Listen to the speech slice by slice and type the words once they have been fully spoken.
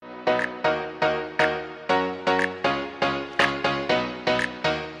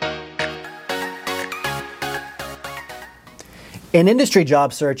An industry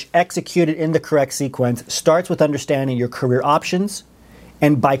job search executed in the correct sequence starts with understanding your career options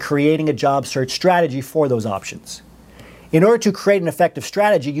and by creating a job search strategy for those options. In order to create an effective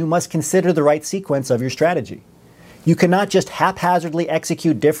strategy, you must consider the right sequence of your strategy. You cannot just haphazardly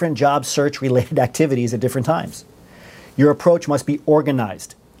execute different job search related activities at different times. Your approach must be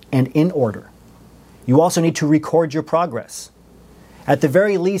organized and in order. You also need to record your progress. At the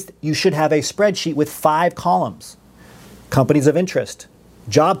very least, you should have a spreadsheet with 5 columns. Companies of interest,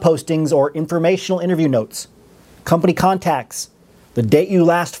 job postings or informational interview notes, company contacts, the date you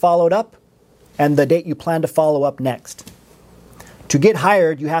last followed up, and the date you plan to follow up next. To get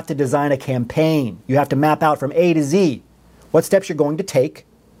hired, you have to design a campaign. You have to map out from A to Z what steps you're going to take,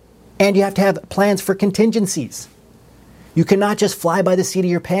 and you have to have plans for contingencies. You cannot just fly by the seat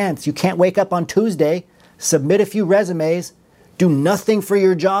of your pants. You can't wake up on Tuesday, submit a few resumes, do nothing for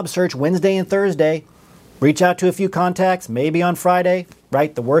your job search Wednesday and Thursday, reach out to a few contacts, maybe on Friday,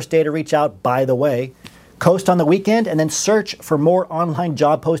 right? The worst day to reach out, by the way. Coast on the weekend and then search for more online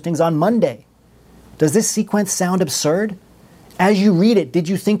job postings on Monday. Does this sequence sound absurd? As you read it, did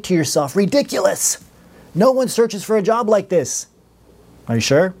you think to yourself, ridiculous? No one searches for a job like this. Are you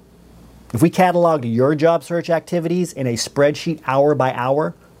sure? If we cataloged your job search activities in a spreadsheet hour by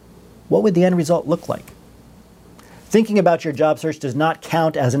hour, what would the end result look like? Thinking about your job search does not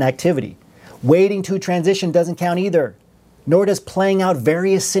count as an activity. Waiting to transition doesn't count either, nor does playing out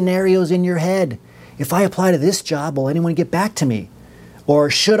various scenarios in your head. If I apply to this job, will anyone get back to me?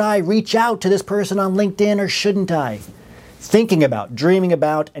 Or should I reach out to this person on LinkedIn or shouldn't I? Thinking about, dreaming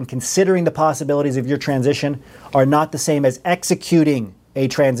about, and considering the possibilities of your transition are not the same as executing a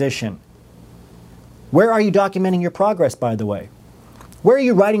transition. Where are you documenting your progress, by the way? Where are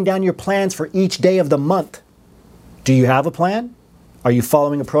you writing down your plans for each day of the month? Do you have a plan? Are you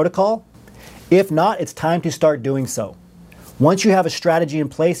following a protocol? If not, it's time to start doing so. Once you have a strategy in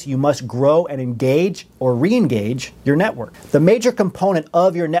place, you must grow and engage or re-engage your network. The major component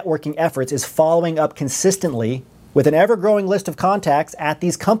of your networking efforts is following up consistently with an ever-growing list of contacts at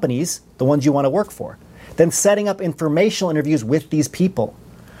these companies, the ones you want to work for. Then setting up informational interviews with these people.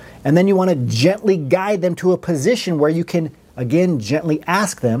 And then you want to gently guide them to a position where you can, again, gently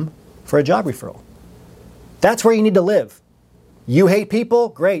ask them for a job referral. That's where you need to live. You hate people?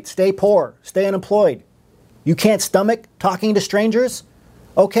 Great, stay poor, stay unemployed. You can't stomach talking to strangers?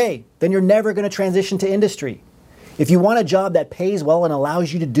 Okay, then you're never going to transition to industry. If you want a job that pays well and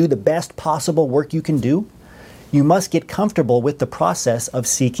allows you to do the best possible work you can do, you must get comfortable with the process of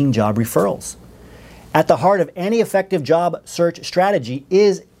seeking job referrals. At the heart of any effective job search strategy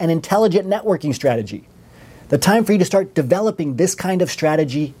is an intelligent networking strategy. The time for you to start developing this kind of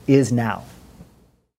strategy is now.